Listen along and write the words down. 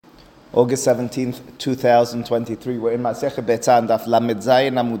August 17th, 2023. We're in Masechet Beisah, Daf Lamed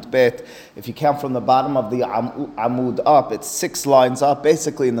Zayin Amud Bet. If you count from the bottom of the Amud up, it's 6 lines up,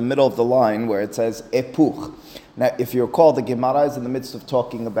 basically in the middle of the line where it says Epuch. Now, if you recall, the Gemara is in the midst of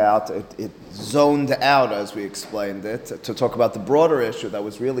talking about, it zoned out, as we explained it, to talk about the broader issue that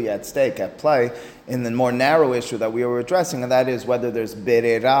was really at stake, at play, in the more narrow issue that we were addressing, and that is whether there's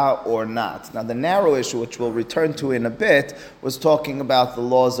berera or not. Now, the narrow issue, which we'll return to in a bit, was talking about the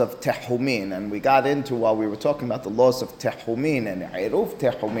laws of tehumin, and we got into, while we were talking about the laws of tehumin and iruf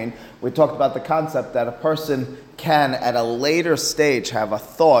tehumin, we talked about the concept that a person can, at a later stage, have a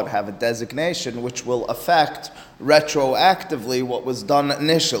thought, have a designation, which will affect retroactively what was done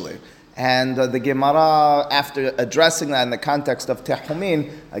initially. And the Gemara, after addressing that in the context of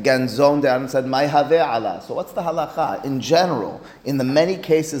tehumin, again zoned out and said, "Mai haveh ala." So what's the halacha in general? In the many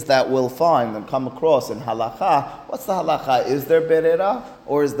cases that we'll find and come across in halacha, what's the halacha? Is there berera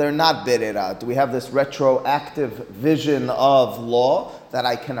or is there not berera? Do we have this retroactive vision of law that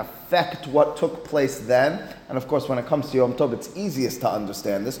I can affect what took place then? And of course, when it comes to Yom Tov, it's easiest to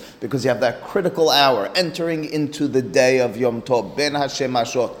understand this because you have that critical hour entering into the day of Yom Tov. Ben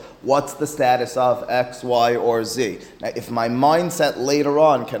Hashemashot. What's the status of X, Y, or Z? Now, if my mindset later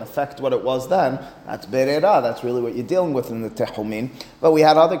on can affect what it was then, that's berera. That's really what you're dealing with in the tehumin. But we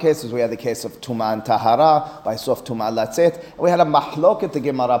had other cases. We had the case of Tuma and Tahara, by Sof Tuma Latzet. We had a mahloket the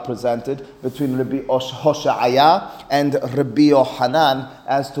Gemara presented between Rabbi Hosha'aya and Rabbi Yohanan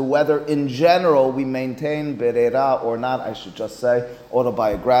as to whether in general we maintain berera or not. I should just say,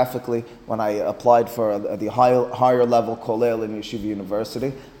 autobiographically, when I applied for the higher level kollel in Yeshiva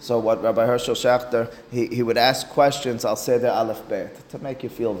University. So what Rabbi Hershel Schachter, he would ask questions, I'll say the Aleph Bet, to make you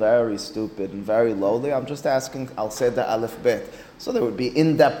feel very stupid and very lowly. I'm just asking, I'll say the Aleph Bet. So there would be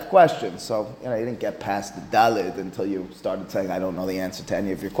in-depth questions. So, you didn't get past the Dalid until you started saying, I don't know the answer to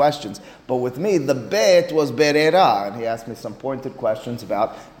any of your questions. But with me, the Bet was Berera. And he asked me some pointed questions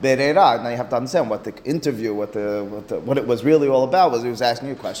about Berera. Now you have to understand what the interview, what it was really all about was he was asking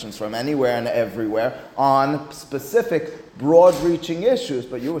you questions from anywhere and everywhere on specific broad-reaching issues,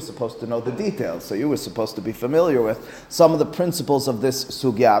 but you were supposed to know the details, so you were supposed to be familiar with some of the principles of this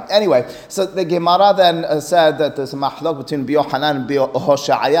sugya. Anyway, so the Gemara then said that there's a mahlok between Rabbi Yohanan and Rabbi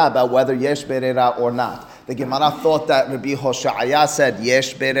Hosha'aya about whether yesh berera or not. The Gemara thought that Rabbi Hosha'aya said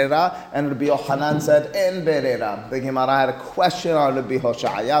yesh berera, and Rabbi Yohanan said en berera. The Gemara had a question on Rabbi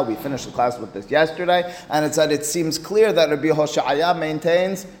Hosha'aya. We finished the class with this yesterday, and it said it seems clear that Rabbi Hosha'aya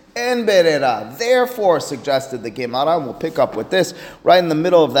maintains en berera. Therefore, suggested the Gemara, and we'll pick up with this, right in the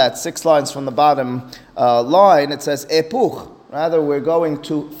middle of that, 6 lines from the bottom line, it says epuch. Rather, we're going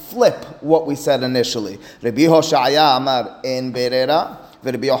to flip what we said initially. Rabbi Hosha'aya amar en berera,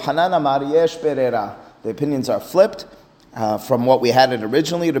 Rabbi Yohanan amar yesh berera. The opinions are flipped from what we had it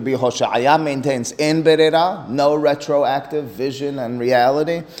originally. Rabbi Hosha'aya maintains en berera, no retroactive vision and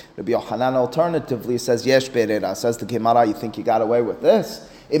reality. Rabbi Yohanan alternatively says yesh berera. Says the Gemara, you think you got away with this?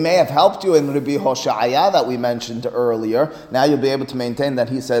 It may have helped you in Rabbi Hosha'aya that we mentioned earlier. Now you'll be able to maintain that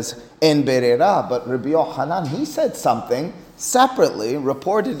he says en berera, but Rabbi Yohanan, he said something separately,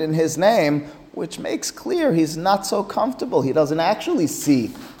 reported in his name, which makes clear he's not so comfortable. He doesn't actually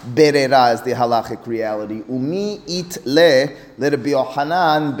see berera as the halachic reality. Umi it le Rabbi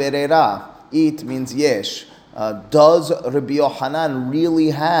Yohanan berera. It means yesh. Does Rabbi Yohanan really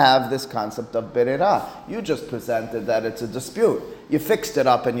have this concept of berera? You just presented that it's a dispute. You fixed it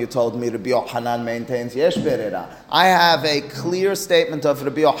up and you told me Rabbi Yohanan maintains yesh berera. I have a clear statement of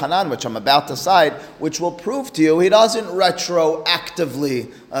Rabbi Yohanan, which I'm about to cite, which will prove to you he doesn't retroactively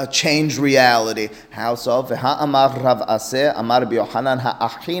change reality. How so? V'ha'amar Rav Aseh, amar Rabbi Yohanan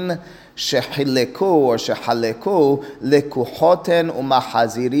ha'achin shehileku or shehaleku lekuhoten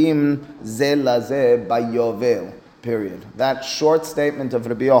umahazirim ze laze bayovel. Period. That short statement of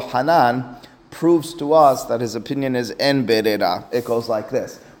Rabbi Yohanan proves to us that his opinion is en berera. It goes like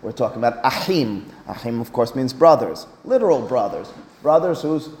this. We're talking about ahim. Ahim, of course, means brothers, literal brothers. Brothers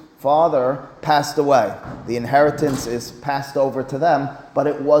whose father passed away. The inheritance is passed over to them, but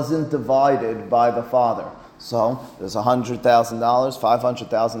it wasn't divided by the father. So there's $100,000,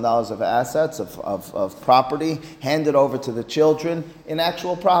 $500,000 of assets, of property, handed over to the children in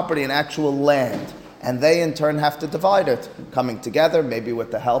actual property, in actual land. And they in turn have to divide it, coming together, maybe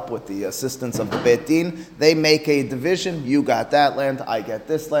with the help, with the assistance of the Beit Din. They make a division. You got that land, I get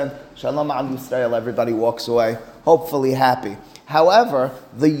this land. Shalom al Yisrael, everybody walks away, hopefully happy. However,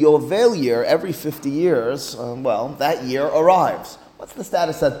 the Yovel year, every 50 years, that year arrives. What's the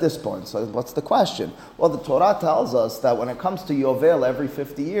status at this point? So what's the question? Well, the Torah tells us that when it comes to Yovel every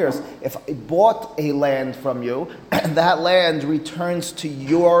 50 years, if I bought a land from you, and that land returns to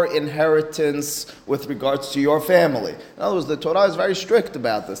your inheritance with regards to your family. In other words, the Torah is very strict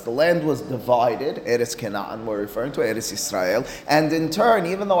about this. The land was divided, Eretz Canaan, we're referring to Eretz Israel, and in turn,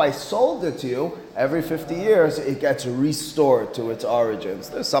 even though I sold it to you, every 50 years it gets restored to its origins.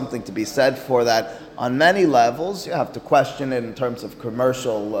 There's something to be said for that on many levels. You have to question it in terms of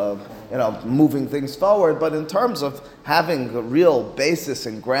commercial, moving things forward, but in terms of having a real basis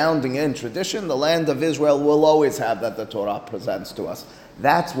and grounding in tradition, the land of Israel will always have that the Torah presents to us.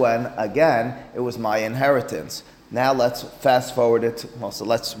 That's when, again, it was my inheritance. Now let's fast forward it. So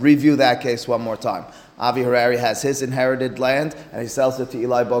let's review that case one more time. Avi Harari has his inherited land, and he sells it to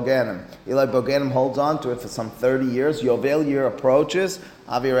Eli Boganim. Eli Boganim holds on to it for some 30 years. Yovel year approaches.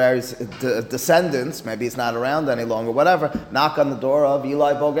 Avi Harari's descendants, maybe he's not around any longer, whatever, knock on the door of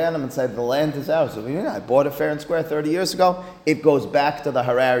Eli Boganim and say, the land is ours. So, I bought it fair and square 30 years ago. It goes back to the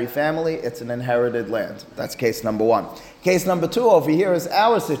Harari family. It's an inherited land. That's case number one. Case number two over here is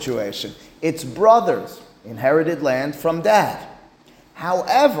our situation. It's brothers, inherited land from dad.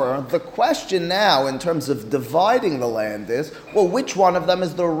 However, the question now in terms of dividing the land is, well, which one of them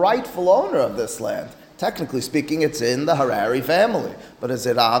is the rightful owner of this land? Technically speaking, it's in the Harari family. But is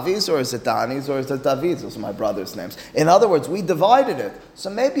it Avi's or is it Dani's or is it David's? Those are my brothers' names. In other words, we divided it. So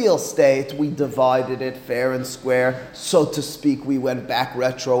maybe he'll state we divided it fair and square, so to speak. We went back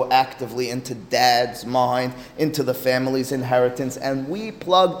retroactively into dad's mind, into the family's inheritance, and we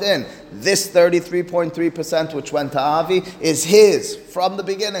plugged in this 33.3% which went to Avi is his from the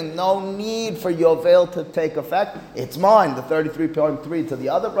beginning. No need for Yovel to take effect. It's mine, the 33.3 to the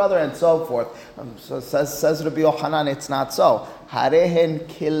other brother, and so forth. So says Rabbi Yochanan, it's not so. Harehen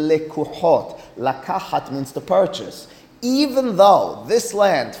kilekuhot. Lakachat means to purchase. Even though this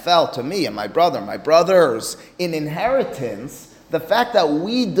land fell to me and my brothers in inheritance, the fact that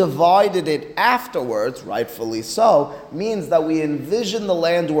we divided it afterwards, rightfully so, means that we envision the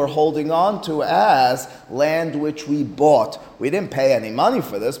land we're holding on to as land which we bought. We didn't pay any money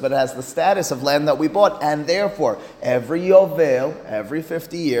for this, but it has the status of land that we bought, and therefore, every Yovel, every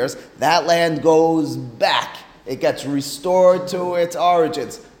 50 years, that land goes back. It gets restored to its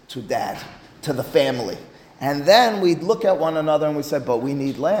origins, to dad, to the family. And then we look at one another and we say, but we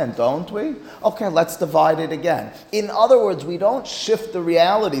need land, don't we? Okay, let's divide it again. In other words, we don't shift the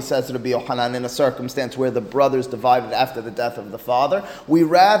reality, says Rabbi Yochanan, in a circumstance where the brothers divided after the death of the father. We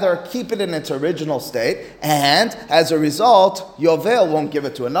rather keep it in its original state, and as a result, Yovel won't give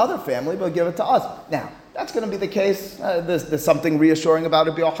it to another family, but give it to us. Now, that's going to be the case. There's something reassuring about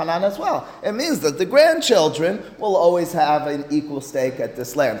Rabbi Yochanan as well. It means that the grandchildren will always have an equal stake at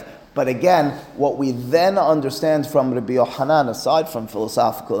this land. But again, what we then understand from Rabbi Yochanan, aside from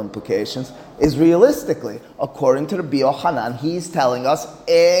philosophical implications, is realistically, according to Rabbi Yochanan, he's telling us,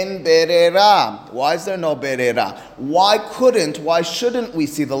 En berera. Why is there no berera? Why shouldn't we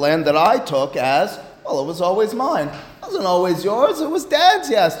see the land that I took as, well, it was always mine. It wasn't always yours, it was dad's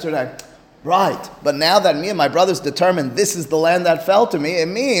yesterday. Right, but now that me and my brothers determined this is the land that fell to me, it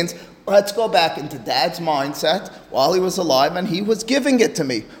means let's go back into dad's mindset while he was alive and he was giving it to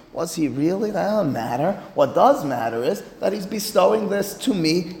me. Was he really? That doesn't matter. What does matter is that he's bestowing this to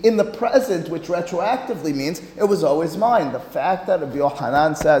me in the present, which retroactively means it was always mine. The fact that Rabbi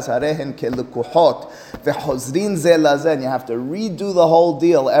Yochanan says, Harehen kelekuhot v'chozrin ze lazen, you have to redo the whole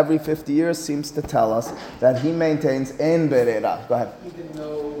deal every 50 years, seems to tell us that he maintains en berera. Go ahead. Even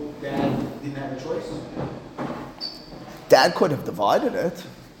though Dad didn't have a choice? Dad could have divided it.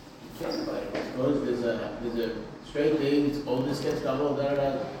 There's a straight thing, it's oldest gets double,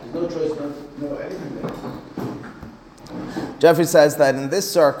 there's no choice, no anything there. Jeffrey says that in this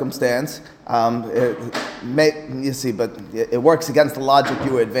circumstance, you see, but it works against the logic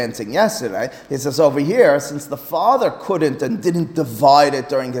you were advancing yesterday. He says over here, since the father couldn't and didn't divide it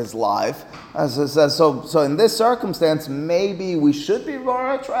during his life, so in this circumstance, maybe we should be more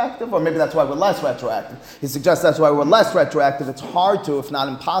retroactive, or maybe that's why we're less retroactive. He suggests that's why we're less retroactive. It's hard to, if not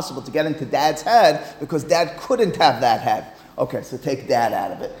impossible, to get into dad's head, because dad couldn't have that head. Okay, so take dad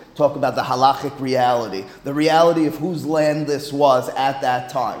out of it. Talk about the halachic reality, the reality of whose land this was at that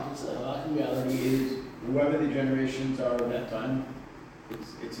time. The halachic reality is whoever the generations are at that time,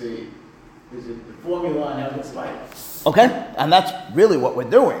 there's a formula on how it gets divided. Okay, and that's really what we're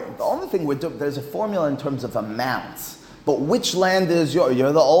doing. The only thing we're doing, there's a formula in terms of amounts. But which land is yours?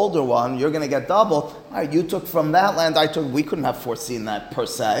 You're the older one, you're going to get double. All right, you took from that land, I took, we couldn't have foreseen that per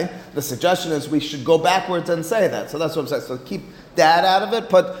se. The suggestion is we should go backwards and say that. So that's what I'm saying. So keep that out of it,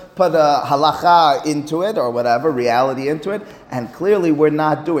 put halacha into it or whatever, reality into it, and clearly we're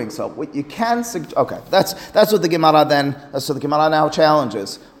not doing so. What you can suggest, okay, that's what the Gemara then, that's what the Gemara now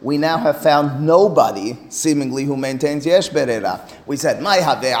challenges. We now have found nobody, seemingly, who maintains yesh berera. We said, Mai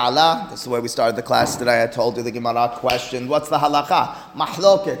have'ala, this is the way we started the class today. I told you the Gemara questioned, what's the halacha?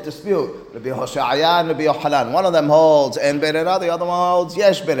 Mahloket, dispute. Rabbi Hosha'aya and Rabbi Yochanan. One of them holds en berera, the other one holds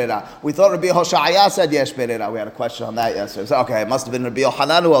yesh berera. We thought Rabbi Hosha'aya said yesh berera. We had a question on that yesterday. So, okay, it must have been Rabbi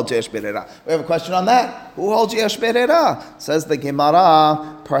Yochanan who holds yesh berera. We have a question on that. Who holds yesh berera? Says the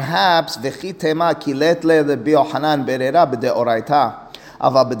Gemara, perhaps v'chitema kiletle Rabbi Yochanan berera b'deoraita.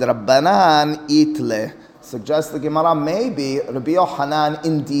 Ava b'drabbanan itle. Suggests the Gemara, maybe Rabbi Yochanan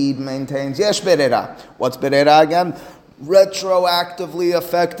indeed maintains yesh berera. What's berera again? Retroactively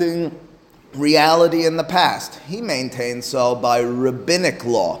affecting reality in the past. He maintains so by rabbinic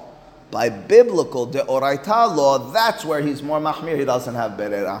law. By biblical deoraita law, that's where he's more mahmir. He doesn't have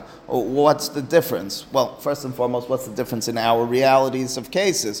berera. What's the difference? Well, first and foremost, what's the difference in our realities of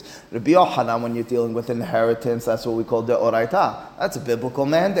cases? Rabbi Yochanan, when you're dealing with inheritance, that's what we call deoraita. That's a biblical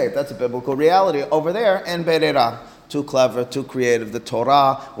mandate. That's a biblical reality. Over there, en berera. Too clever, too creative. The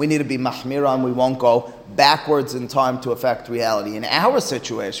Torah, we need to be mahmiran. We won't go backwards in time to affect reality. In our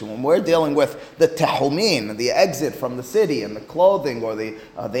situation, when we're dealing with the tehumin, the exit from the city, and the clothing, or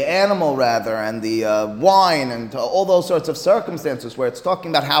the animal rather, and the wine, and all those sorts of circumstances where it's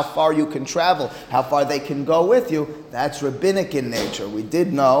talking about how far you can travel, how far they can go with you, that's rabbinic in nature. We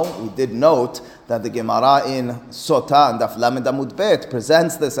did note that the Gemara in Sota and Daf Lamed Amud Bet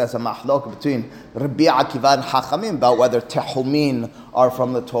presents this as a mahlok between Rabbi Akiva and Chachamim about whether tehumin are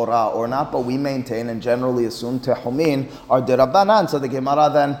from the Torah or not, but we maintain and generally assume tehumin are derabbanan. So the Gemara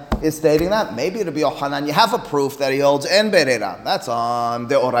then is stating that maybe Rabbi Yochanan, you have a proof that he holds en berera. That's on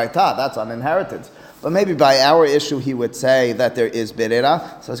deoraita, that's on inheritance. But maybe by our issue he would say that there is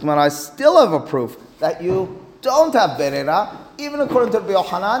berera. So the Gemara, I still have a proof that you don't have berera, even according to Rabbi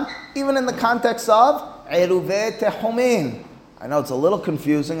Yochanan, even in the context of eruve tehumin. I know it's a little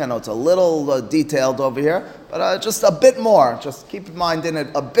confusing, I know it's a little detailed over here, but just a bit more. Just keep in mind in it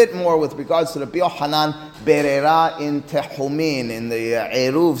a bit more with regards to Rabbi Yochanan, berera in tehumin, in the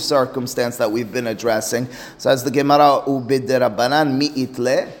eruv circumstance that we've been addressing. So as the Gemara, ubiderabanan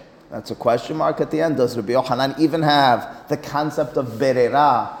mi'itle, that's a question mark at the end. Does Rabbi Yochanan even have the concept of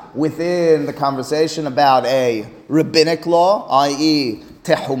berera within the conversation about a rabbinic law, i.e.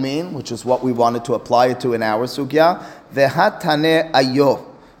 tehumin, which is what we wanted to apply it to in our sugya? Vehatane ayo.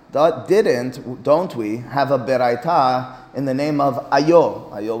 Don't we have a beraita in the name of Ayo?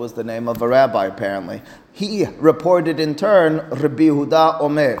 Ayo was the name of a rabbi, apparently. He reported in turn, Rabbi Yehuda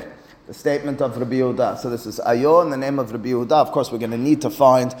Omer, the statement of Rabbi Yehuda. So this is Ayo in the name of Rabbi Yehuda. Of course, we're going to need to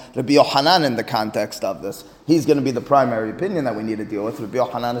find Rabbi Yochanan in the context of this. He's going to be the primary opinion that we need to deal with. Rabbi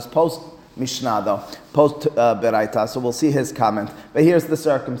Yochanan is post-Mishnah, though, post-Beraita. So we'll see his comment. But here's the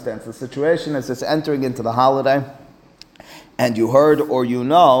circumstance. The situation is it's entering into the holiday, and you heard or you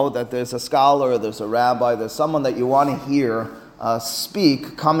know that there's a scholar, there's a rabbi, there's someone that you want to hear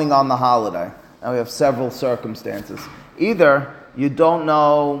speak coming on the holiday. And we have several circumstances. Either you don't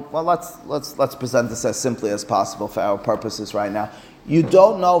know, well, let's present this as simply as possible for our purposes right now. You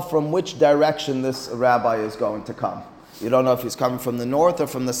don't know from which direction this rabbi is going to come. You don't know if he's coming from the north or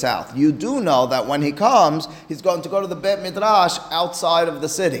from the south. You do know that when he comes, he's going to go to the Beit Midrash outside of the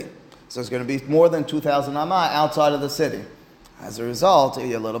city. So it's going to be more than 2,000 amma outside of the city. As a result,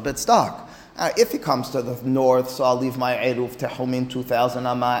 you're a little bit stuck. If he comes to the north, so I'll leave my eruv tehumin 2,000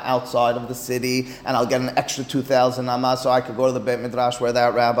 amma outside of the city, and I'll get an extra 2,000 amma so I could go to the Beit Midrash where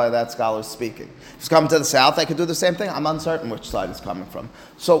that rabbi, that scholar is speaking. If he's coming to the south, I could do the same thing. I'm uncertain which side he's coming from.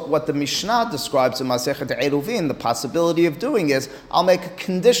 So what the Mishnah describes in Masechet Eruvin, the possibility of doing is, I'll make a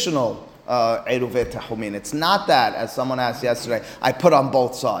conditional eruv tehumin. It's not that, as someone asked yesterday, I put on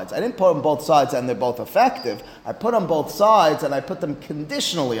both sides. I didn't put on both sides and they're both effective. I put on both sides and I put them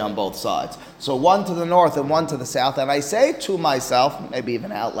conditionally on both sides. So one to the north and one to the south. And I say to myself, maybe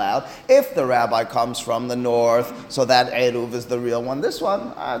even out loud, if the rabbi comes from the north, so that eruv is the real one. This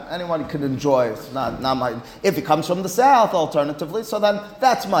one, anyone can enjoy. It's not my. If he comes from the south, alternatively, so then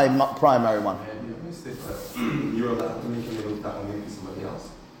that's my primary one. You're allowed to make a little tehumin for somebody else.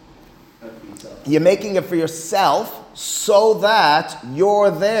 You're making it for yourself so that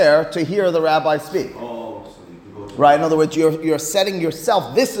you're there to hear the rabbi speak. Oh, so you can go to right? In other words, you're setting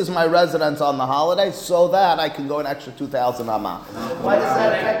yourself, this is my residence on the holiday, so that I can go an extra 2,000 amma. Why is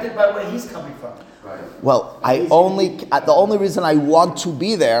that affected by where he's coming from? Right. Well, the only reason I want to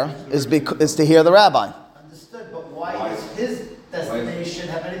be there is to hear the rabbi. Understood, but why does his destination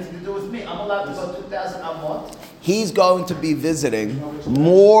have anything to do with me? I'm allowed to go 2,000 amot. he's going to be visiting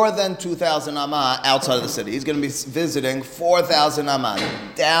more than 2,000 Amah outside of the city. He's going to be visiting 4,000 Amah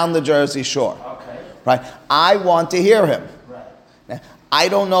down the Jersey Shore. Okay. Right? I want to hear him. Right. Now, I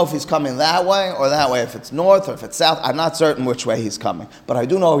don't know if he's coming that way or that way, if it's north or if it's south. I'm not certain which way he's coming, but I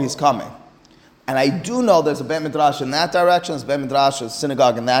do know he's coming. And I do know there's a Beit Midrash in that direction, there's a Beit Midrash, a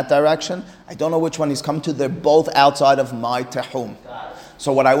synagogue in that direction. I don't know which one he's come to. They're both outside of my Tehum.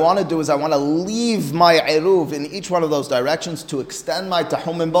 So what I want to do is I want to leave my Eruv in each one of those directions to extend my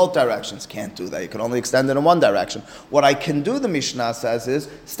Tehum in both directions. Can't do that. You can only extend it in one direction. What I can do, the Mishnah says, is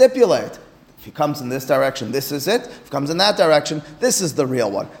stipulate. If he comes in this direction, this is it. If he comes in that direction, this is the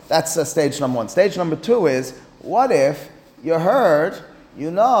real one. That's stage number one. Stage number two is, what if you heard,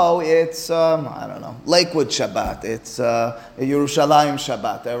 it's, Lakewood Shabbat, it's Yerushalayim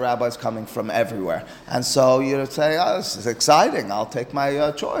Shabbat. There are rabbis coming from everywhere. And so you say, this is exciting, I'll take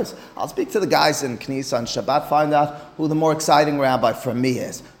my choice. I'll speak to the guys in Knesset on Shabbat, find out who the more exciting rabbi for me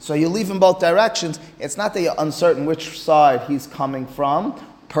is. So you leave in both directions. It's not that you're uncertain which side he's coming from,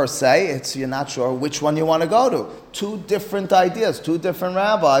 per se, it's you're not sure which one you want to go to. Two different ideas, two different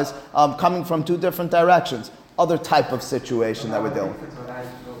rabbis coming from two different directions. Other type of situation that we're dealing with.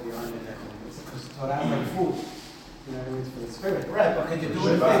 Right, but can you do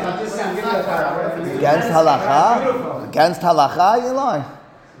it? Against halacha? Against halacha, you lie.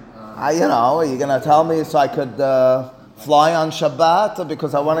 Are you going to tell me so I could fly on Shabbat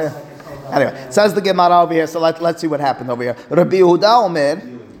because I want to... Anyway, says the Gemara over here, so let's see what happened over here. Rabbi Yehuda Omer,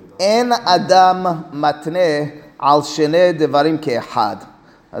 En Adam Matne Al Shene Devarim Ke'echad.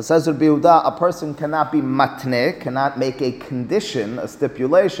 Says Rabbi Yehuda, a person cannot be matne, cannot make a condition, a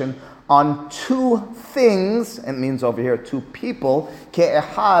stipulation, on two things, it means over here two people,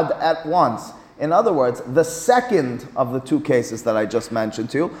 ke'ehad at once. In other words, the second of the two cases that I just mentioned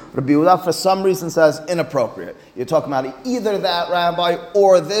to you, Rabbi Yehuda for some reason says inappropriate. You're talking about either that rabbi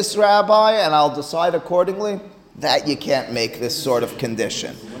or this rabbi, and I'll decide accordingly. That you can't make this sort of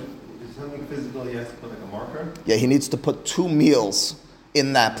condition. Is something physical he has to put like a marker? Yeah, he needs to put 2 meals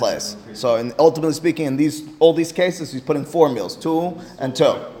in that place. So ultimately speaking, in all these cases, he's putting 4 meals, 2 and 2.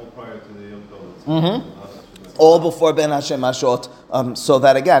 All prior to the Yom Tov. All before Ben Hashem Ashot, so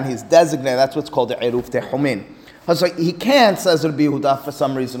that again, he's designated, that's what's called the Eruv Tehumin. So he can't, says Rabbi Yehuda, for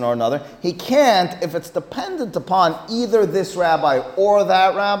some reason or another, he can't, if it's dependent upon either this rabbi or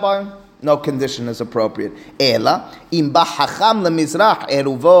that rabbi, no condition is appropriate. Ela, im ba hacham lemizrach,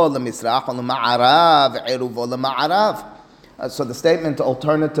 eruvo lemizrach, or lema'arav, eruvo lema'arav. So the statement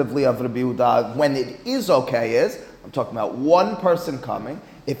alternatively of Rabbi Yehuda, when it is okay, is, I'm talking about one person coming.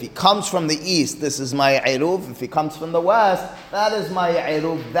 If he comes from the east, this is my eruv. If he comes from the west, that is my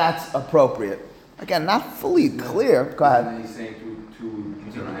eruv. That's appropriate. Again, not fully clear. Go ahead. He's saying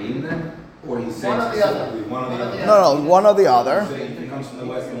to Ra'im then? Or he's saying One or the other. One or the other. No, one or the other. So if he comes from the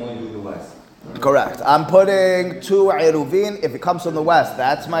west, he only do the west. Correct. I'm putting 2 eruvin. If it comes from the west,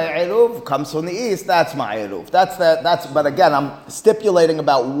 that's my eruv. Comes from the east, that's my eruv. But again, I'm stipulating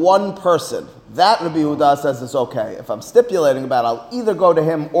about one person. That Rabbi Yehuda says is okay. If I'm stipulating about, I'll either go to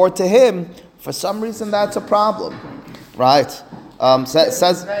him or to him. For some reason, that's a problem, right?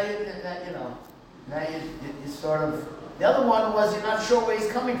 Says. Now you sort of. The other one was you're not sure where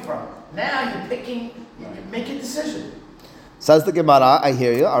he's coming from. Now you're picking. You make a decision. Says the Gemara, I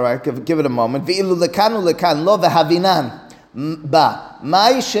hear you. All right, give it a moment. V'ilu lekanu lekan lo v'havinan ba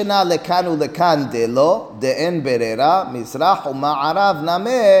mai shena lekanu lekan de lo de en berera mizrach u'ma'arav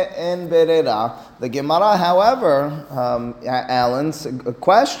name en berera. The Gemara, however, Alan's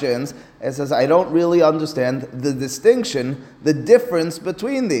questions, it says, I don't really understand the distinction, the difference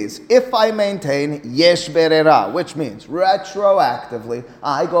between these. If I maintain yesh berera, which means retroactively,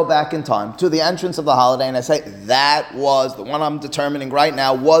 I go back in time to the entrance of the holiday and I say, that was the one I'm determining right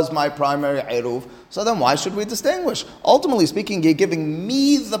now was my primary eruv. So then why should we distinguish? Ultimately speaking, you're giving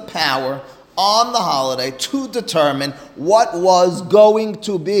me the power on the holiday to determine what was going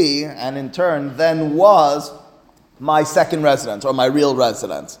to be, and in turn then was my second residence or my real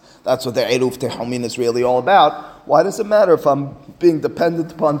residence. That's what the Eruv Tehumin is really all about. Why does it matter if I'm being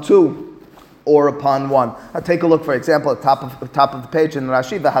dependent upon 2 or upon 1? I'll take a look, for example, at the top of the page in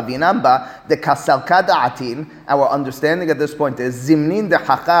Rashi, V'havinamba, de kasalka da'atin, our understanding at this point is, Zimnin de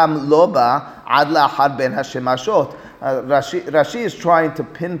hacham loba ad la'achad ben hashemashot. Rashi is trying to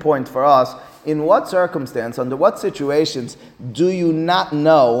pinpoint for us in what circumstance, under what situations do you not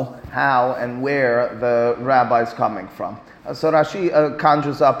know how and where the rabbi is coming from. So Rashi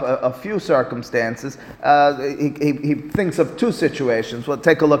conjures up a few circumstances. He thinks of two situations. We'll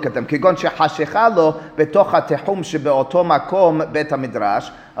take a look at them.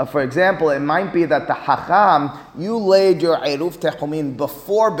 For example, it might be that the Hacham, you laid your Eruv Techumin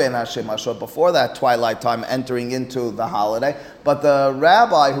before Ben HaShemashot, before that twilight time entering into the holiday, but the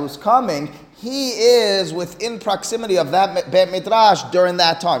rabbi who's coming, he is within proximity of that Beit Midrash during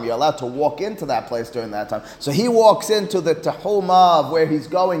that time. You're allowed to walk into that place during that time. So he walks into the Tehuma of where he's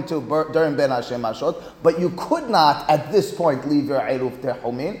going to during Ben HaShemashot, but you could not at this point leave your Eruv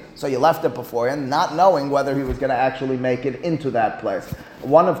Techumin, so you left it beforehand, not knowing whether he was going to actually make it into that place.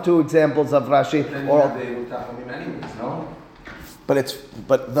 One of two examples of Rashi.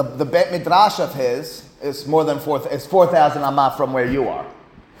 But the Beit Midrash of his is more than 4,000 amah from where you are.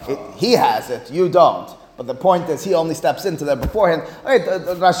 He has it, you don't. But the point is, he only steps into there beforehand.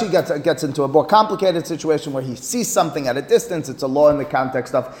 Rashi gets into a more complicated situation where he sees something at a distance. It's a law in the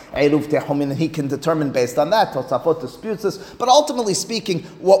context of Eruv Techumin, and he can determine based on that. Tosafot disputes this. But ultimately speaking,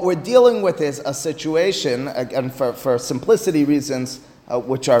 what we're dealing with is a situation, and for simplicity reasons,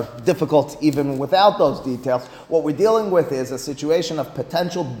 which are difficult even without those details. What we're dealing with is a situation of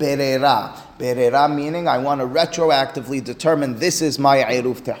potential berera. Berera meaning I want to retroactively determine this is my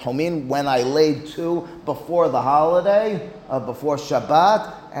Eruv Techumin when I laid two before the holiday, before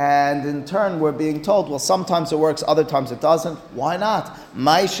Shabbat, and in turn we're being told, well, sometimes it works, other times it doesn't. Why not?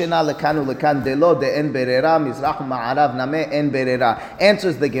 Mai shena lekanu lekan delo de en berera, mizrach ma'arav name en berera.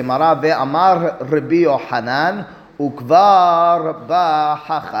 Answers the Gemara, ve'amar Rabbi Yochanan, Ukvar ba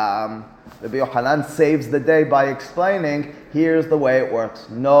hacham. Rabbi Yochanan saves the day by explaining, here's the way it works.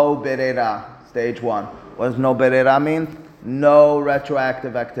 No berera, stage one. What does no berera mean? No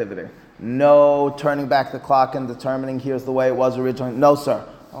retroactive activity. No turning back the clock and determining here's the way it was originally. No, sir.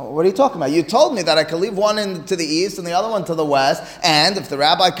 Oh, what are you talking about? You told me that I could leave one to the east and the other one to the west, and if the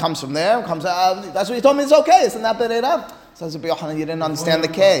rabbi comes from there, that's what you told me, it's okay. Isn't that berera? Says Rabbi Yochanan, you didn't understand the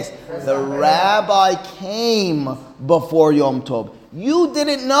case. The rabbi came before Yom Tov. You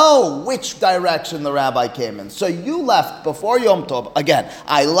didn't know which direction the rabbi came in. So you left before Yom Tov. Again,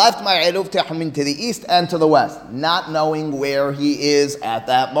 I left my Eruv Techumin to the east and to the west, not knowing where he is at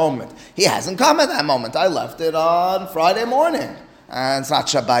that moment. He hasn't come at that moment. I left it on Friday morning. And it's not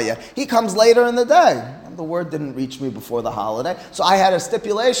Shabbat yet. He comes later in the day. The word didn't reach me before the holiday. So I had a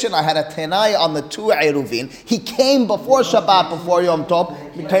stipulation, I had a tenai on the two Eruvin. He came before Shabbat, before Yom Tov.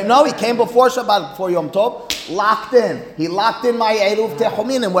 He came before Shabbat, before Yom Tov. Locked in. He locked in my Eruv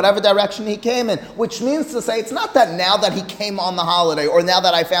Techumin in whatever direction he came in. Which means to say, it's not that now that he came on the holiday, or now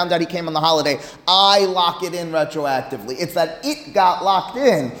that I found out he came on the holiday, I lock it in retroactively. It's that it got locked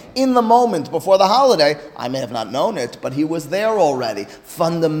in the moment before the holiday. I may have not known it, but he was there already.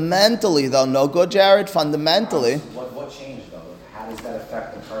 Fundamentally, though, no good, Jared, fundamentally. What changed, though? How does that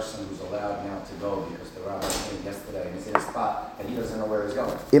affect the person who's allowed now to go because the rabbi came yesterday and he's in a spot and he doesn't know where he's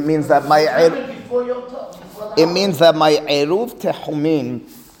going? It means that my Eruv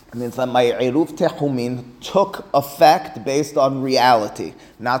Techumin took effect based on reality,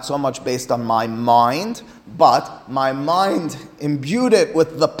 not so much based on my mind, but my mind imbued it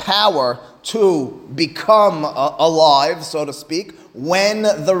with the power to become alive, so to speak, when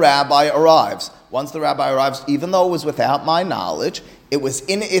the rabbi arrives. Once the rabbi arrives, even though it was without my knowledge, it was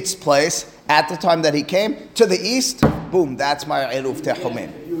in its place at the time that he came to the east. Boom, that's my Eruv Techumin.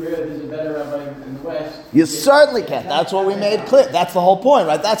 If you heard there's a better rabbi in the west, you certainly can. That's what we made clear. That's the whole point,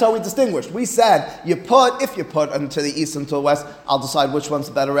 right? That's how we distinguished. We said, if you put into the east and to the west, I'll decide which one's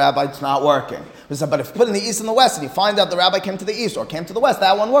the better rabbi. It's not working. We said, but if you put in the east and the west and you find out the rabbi came to the east or came to the west,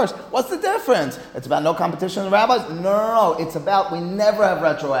 that one works. What's the difference? It's about no competition in the rabbis? No. It's about we never have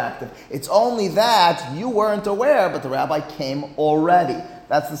retroactive. It's only that you weren't aware, but the rabbi came already.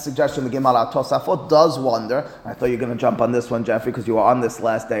 That's the suggestion the Gemara. Tosafot does wonder, I thought you were going to jump on this one, Jeffrey, because you were on this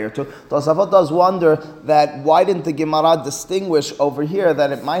last day or two. Tosafot does wonder that why didn't the Gemara distinguish over here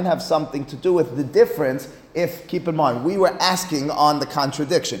that it might have something to do with the difference if, keep in mind, we were asking on the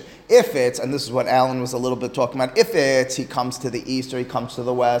contradiction. If it's, and this is what Alan was a little bit talking about, if it's he comes to the east or he comes to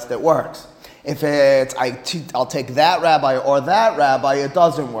the west, it works. If it's I'll take that rabbi or that rabbi, it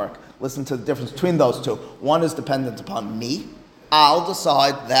doesn't work. Listen to the difference between those two. One is dependent upon me. I'll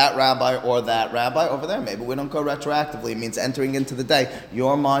decide that rabbi or that rabbi over there. Maybe we don't go retroactively. It means entering into the day.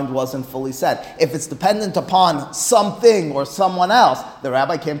 Your mind wasn't fully set. If it's dependent upon something or someone else, the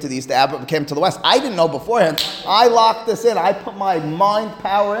rabbi came to the east, the rabbi came to the west. I didn't know beforehand. I locked this in. I put my mind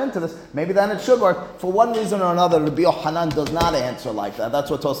power into this. Maybe then it should work. For one reason or another, Rabbi Yochanan does not answer like that.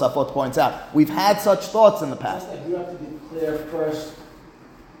 That's what Tosafot points out. We've had such thoughts in the past. you have to declare first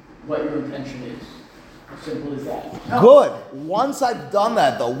what your intention is. Simple as that. Good. Once I've done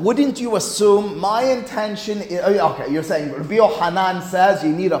that, though, wouldn't you assume my intention is... Okay, you're saying Rabbi Yochanan says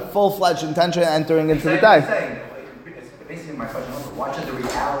you need a full-fledged intention entering into the day. It's basically my question. Why should the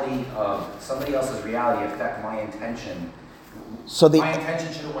reality of somebody else's reality affect my intention? My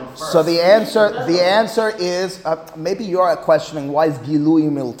intention should have went first. So the answer is, maybe you're questioning why is Gilui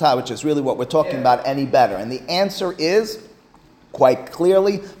Milta, which is really what we're talking about, any better. And the answer is, quite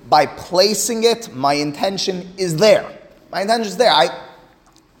clearly, by placing it, my intention is there. My intention is there.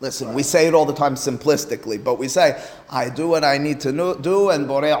 Listen, we say it all the time simplistically, but we say, I do what I need to do, and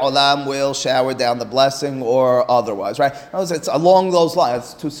Borei Olam will shower down the blessing or otherwise, right? It's along those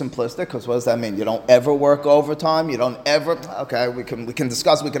lines. It's too simplistic, because what does that mean? You don't ever work overtime? You don't ever... Okay, we can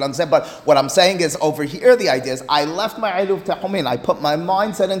discuss, we can understand, but what I'm saying is, over here, the idea is, I left my Eruv Tehumin, I put my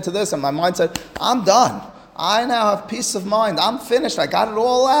mindset into this, and my mind said, I'm done. I now have peace of mind. I'm finished. I got it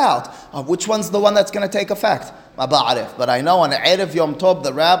all out. Which one's the one that's going to take effect? But I know on Erev Yom Tov,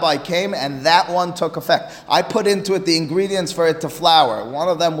 the rabbi came and that one took effect. I put into it the ingredients for it to flower. One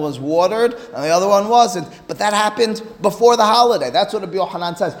of them was watered and the other one wasn't. But that happened before the holiday. That's what Rabbi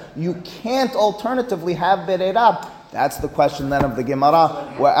Yochanan says. You can't alternatively have Bereirah. That's the question then of the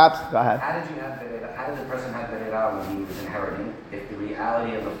Gemara. Go ahead. How did you have Bereirah? How did the person have Bereirah when he was inheriting? If the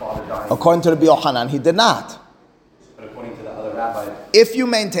reality of the father dying... According to Rabbi Yochanan, he did not. But according to the other rabbi... If you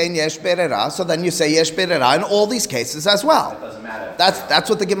maintain Yesh Bereirah, so then you say Yesh Bereirah in all these cases as well. That doesn't matter. That's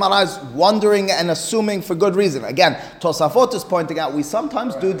what the Gemara is wondering and assuming for good reason. Again, Tosafot is pointing out we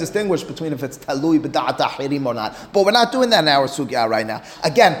sometimes do distinguish between if it's Talui B'da'at Ahirim or not. But we're not doing that in our Sugya right now.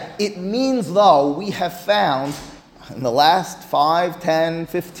 Again, it means though we have found in the last 5, 10,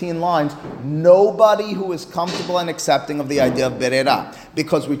 15 lines, nobody who is comfortable and accepting of the idea of Bereirah.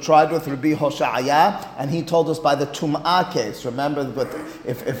 Because we tried with Rabbi Hosha'aya, and he told us by the Tum'ah case. Remember,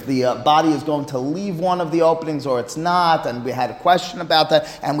 if the body is going to leave one of the openings or it's not, and we had a question about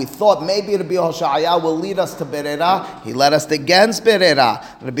that, and we thought maybe Rabbi Hosha'aya will lead us to Bereirah. He led us against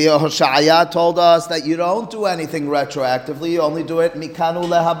Bereirah. Rabbi Hosha'aya told us that you don't do anything retroactively, you only do it mikanu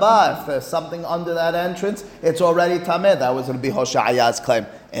lehaba. If there's something under that entrance, it's already tameh. That was Rabbi Hosha'aya's claim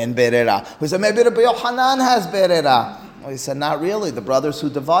in Bereirah. We said maybe Rabbi Yochanan has Bereirah. He said, not really. The brothers who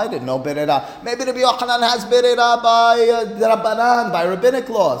divided, no Bereirah. Maybe Rabbi Yochanan has Bereirah by Rabbanan, by rabbinic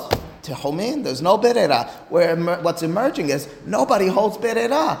laws. Tehumin, there's no Bereirah. What's emerging is nobody holds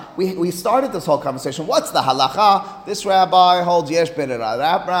Bereirah. We started this whole conversation. What's the halacha? This rabbi holds Yesh Bereirah.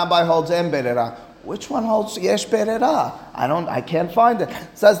 That rabbi holds En Bereirah. Which one holds Yesh Bereirah? I can't find it.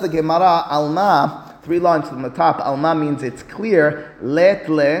 Says the Gemara, Alma, 3 lines from the top. Alma means it's clear. Let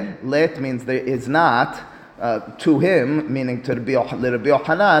means there is not. To him, meaning to Rabbi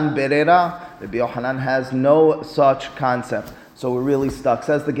Yochanan, Bereirah, Rabbi Yochanan has no such concept. So we're really stuck.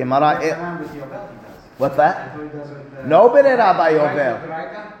 Says the Gemara. What's that? No Bereirah by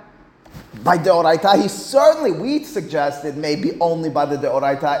Yovel. By Deoraita, he certainly, we suggested maybe only by the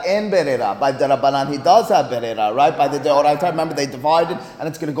Deoraita and Bereirah. By the Rabbanan, he does have Bereirah, right? By the Deoraita, remember they divided and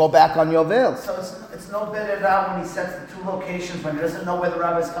it's going to go back on Yovel. So it's no Bereirah when he sets the 2 locations, when he doesn't know where the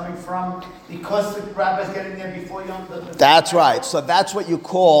rabbi is coming from, because the rabbi is getting there before Yom Tov. That's right. So that's what you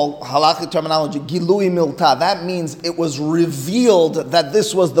call, halakhic terminology, Gilui Milta. That means it was revealed that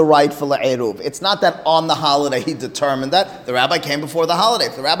this was the rightful Eruv. It's not that on the holiday he determined that. The rabbi came before the holiday.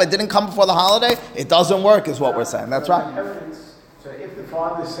 If the rabbi didn't come before the holiday, it doesn't work, is what we're saying. That's right. So if the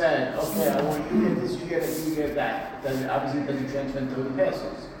father said, okay, I want you to get this, you get it, you get that, then obviously it doesn't transfer into the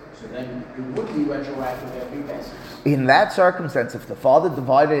passes. So then it would be retroactive every passes. In that circumstance, if the father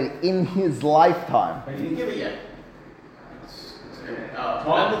divided it in his lifetime, But he didn't give it yet.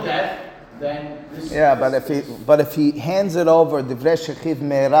 Upon the death, then this. yeah, but if he hands it over, divrei shechiv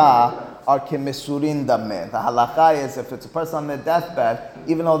meira are kemesurin dameh. The halacha is if it's a person on their deathbed,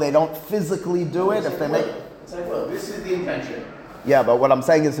 even though they don't physically do it, if they make. It's like, well, this is the intention. Yeah, but what I'm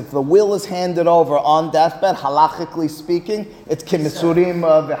saying is if the will is handed over on deathbed, halachically speaking, it's kemesurim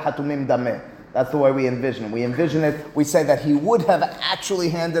v'hatumim dameh. That's the way we envision it. We envision it, we say that he would have actually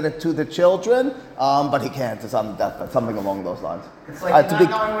handed it to the children, but he can't. It's on the deathbed, something along those lines. It's like not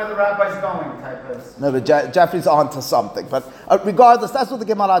knowing where the rabbi's going type of... No, but Jeffrey's on to something. But regardless, that's what the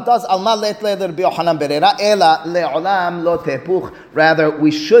Gemara does. Rather,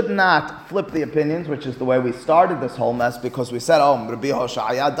 we should not flip the opinions, which is the way we started this whole mess, because we said, Rabbi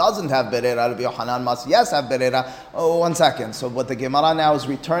Hosha'aya doesn't have Bereirah, Rabbi Yochanan must, yes, have Bereirah. Oh, 1 second. So what the Gemara now is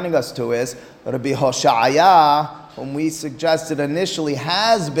returning us to is, Rabbi Hosha'aya, whom we suggested initially,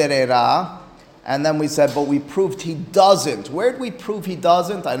 has Bereirah, and then we said, but we proved he doesn't. Where did we prove he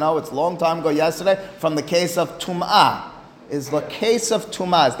doesn't? I know it's a long time ago yesterday, from the case of Tum'ah. is the case of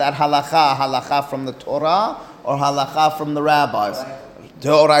tumah. Is that halacha from the Torah or halacha from the rabbis?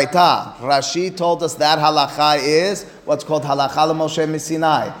 Deoraita. Rashi told us that halacha is what's called halacha l'Moshe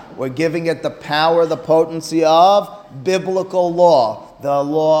Misinai. We're giving it the power, the potency of biblical law. The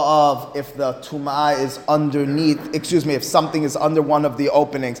law of if the tumah is if something is under one of the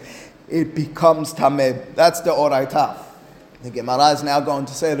openings, it becomes tameh. That's the oraita. The Gemara is now going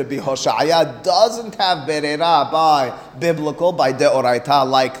to say Rabbi Hoshaya doesn't have berera by deoraita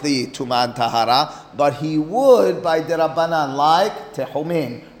like the tumah and tahara, but he would by derabanan like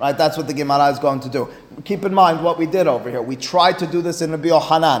tehumin. Right? That's what the Gemara is going to do. Keep in mind what we did over here. We tried to do this in Rabbi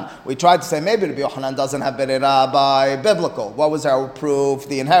Yochanan. We tried to say maybe Rabbi Yochanan doesn't have berera by biblical. What was our proof?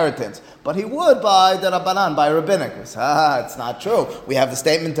 The inheritance. But he would by the Rabbanan, by rabbinic. It's not true. We have the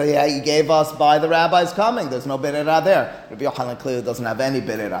statement that he gave us by the rabbis coming. There's no berera there. Rabbi Yochanan clearly doesn't have any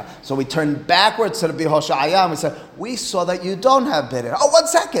berera. So we turned backwards to Rabbi Hoshaya and we said, we saw that you don't have berera. Oh, 1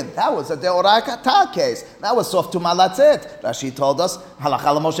 second. That was a deoraita case. That was sof tumalatzit. Rashi told us,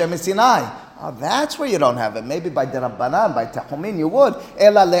 halacha l'Moshe Misinai. Oh, that's where you don't have it. Maybe by Derabanan, by Tehumin, you would.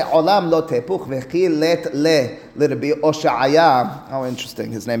 Ela le'olam lo tepuch v'chi let Rabbi Osha'aya. Oh,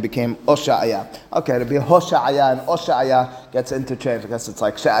 interesting. His name became Osha'aya. Okay, Rabbi Hosha'aya and Osha'aya gets interchanged. I guess it's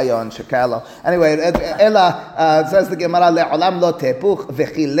like Sha'aya and Shekalo. Anyway, Ela says the Gemara, le'olam lo tepuch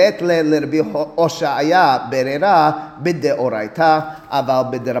v'chi let Rabbi Osha'aya berera bidde oraita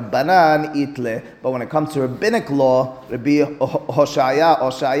aval b'derabanan itle. But when it comes to rabbinic law, Rabbi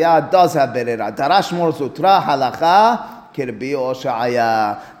Osha'aya does have berera. Darash Mor Zutra halacha kirbi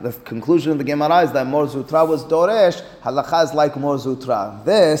Osha'aya. The conclusion of the Gemara is that Mor Zutra was Doresh. Halacha is like Mor Zutra.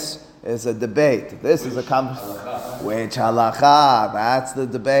 This is a debate. This is a conversation. Which halacha? That's the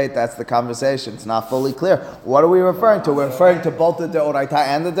debate. That's the conversation. It's not fully clear. What are we referring to? We're referring to both the Deoraita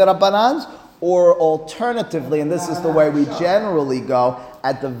and the Derabbanans? Or alternatively, and this is the way we generally go,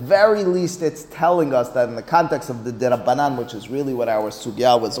 at the very least it's telling us that in the context of the Derabanan, which is really what our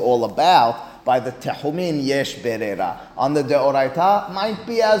sugya was all about, by the Tehumin yesh berera. On the Deoraita, might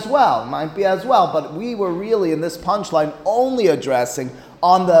be as well, but we were really in this punchline only addressing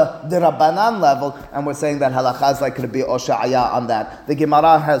on the Derabanan level, and we're saying that halacha is like to be Osha'aya on that. The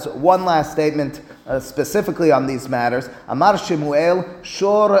Gemara has one last statement specifically on these matters. Amar Shemuel,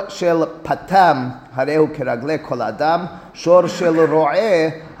 shor shel patam harehu keragle kol adam, shor shel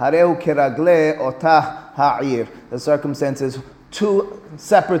ro'eh harehu keragle otah ha'ir. The circumstances, two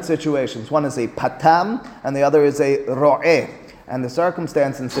separate situations. One is a patam and the other is a ro'eh. And the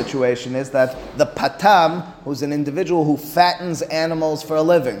circumstance and situation is that the patam, who's an individual who fattens animals for a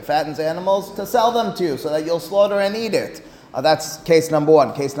living, fattens animals to sell them to you so that you'll slaughter and eat it. That's case number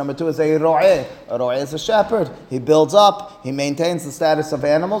one. Case number two is a ro'eh. A ro'eh is a shepherd. He builds up, he maintains the status of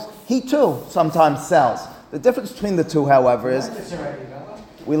animals. He too sometimes sells. The difference between the two, however, is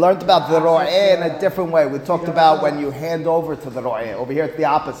we learned about the ro'eh in a different way. We talked about when you hand over to the ro'eh. Over here it's the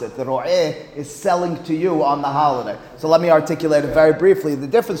opposite. The ro'eh is selling to you on the holiday. So let me articulate it very briefly. The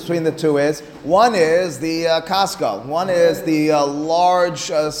difference between the two is, one is the Costco. One is the large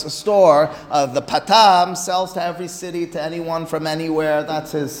store. The patam sells to every city, to anyone from anywhere.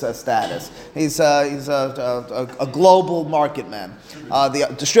 That's his status. He's a global market man,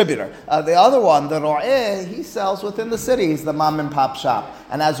 the distributor. The other one, the ro'eh, he sells within the city. He's the mom and pop shop.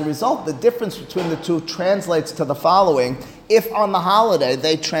 And as a result, the difference between the two translates to the following. If on the holiday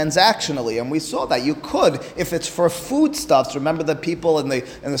they transactionally, and we saw that you could, if it's for foodstuffs, remember the people in the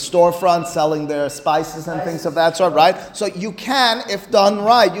storefront selling their spices and things of that sort, right? So you can, if done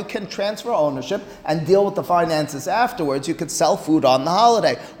right, you can transfer ownership and deal with the finances afterwards. You could sell food on the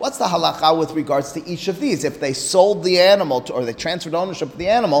holiday. What's the halakha with regards to each of these? If they sold the animal or they transferred ownership of the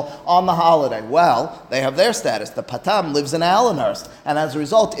animal on the holiday, well, they have their status. The patam lives in Allenhurst, and as a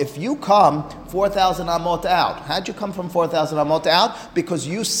result, if you come 4,000 amot out, how'd you come from 4,000 amot out? Because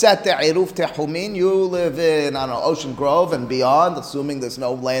you set the Iruf Tehumin, you live in, Ocean Grove and beyond, assuming there's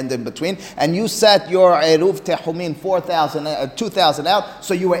no land in between, and you set your Iruf Tehumin 2,000 out,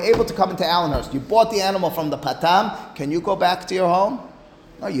 so you were able to come into Allenhurst. You bought the animal from the Patam. Can you go back to your home?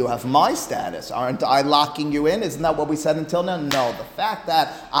 No, you have my status. Aren't I locking you in? Isn't that what we said until now? No. The fact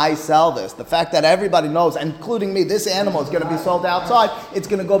that I sell this, the fact that everybody knows, including me, this animal is going to be sold outside, it's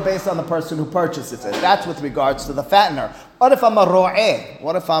going to go based on the person who purchases it. That's with regards to the fattener. What if I'm a ro'eh?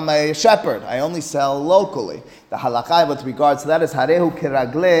 What if I'm a shepherd? I only sell locally. The halakha with regards to that is harehu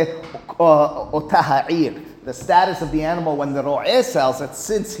kiragle otaha'ir. The status of the animal when the ro'eh sells it,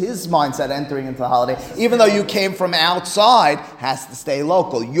 since his mindset entering into the holiday, even though you came from outside, has to stay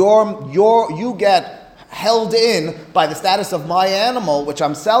local. You get held in by the status of my animal, which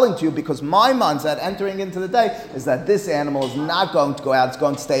I'm selling to you, because my mindset entering into the day is that this animal is not going to go out, it's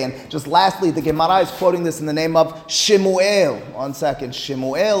going to stay in. Just lastly, the Gemara is quoting this in the name of Shemuel. 1 second.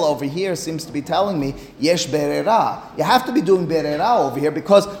 Shemuel over here seems to be telling me, Yesh Berera. You have to be doing Berera over here,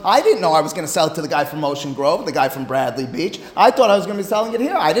 because I didn't know I was going to sell it to the guy from Ocean Grove, the guy from Bradley Beach. I thought I was going to be selling it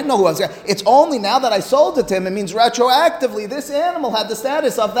here. I didn't know who I was going to. It's only now that I sold it to him, it means retroactively this animal had the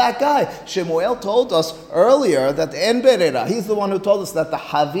status of that guy. Shemuel told us earlier that En Berera, he's the one who told us that the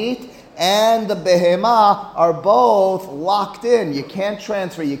Havit and the Behema are both locked in. You can't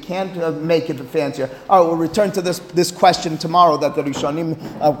transfer, you can't make it fancier. All right, we'll return to this question tomorrow, that the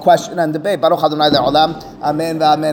Rishonim question and debate. Baruch Adonai Le'olam. Amen v'amen.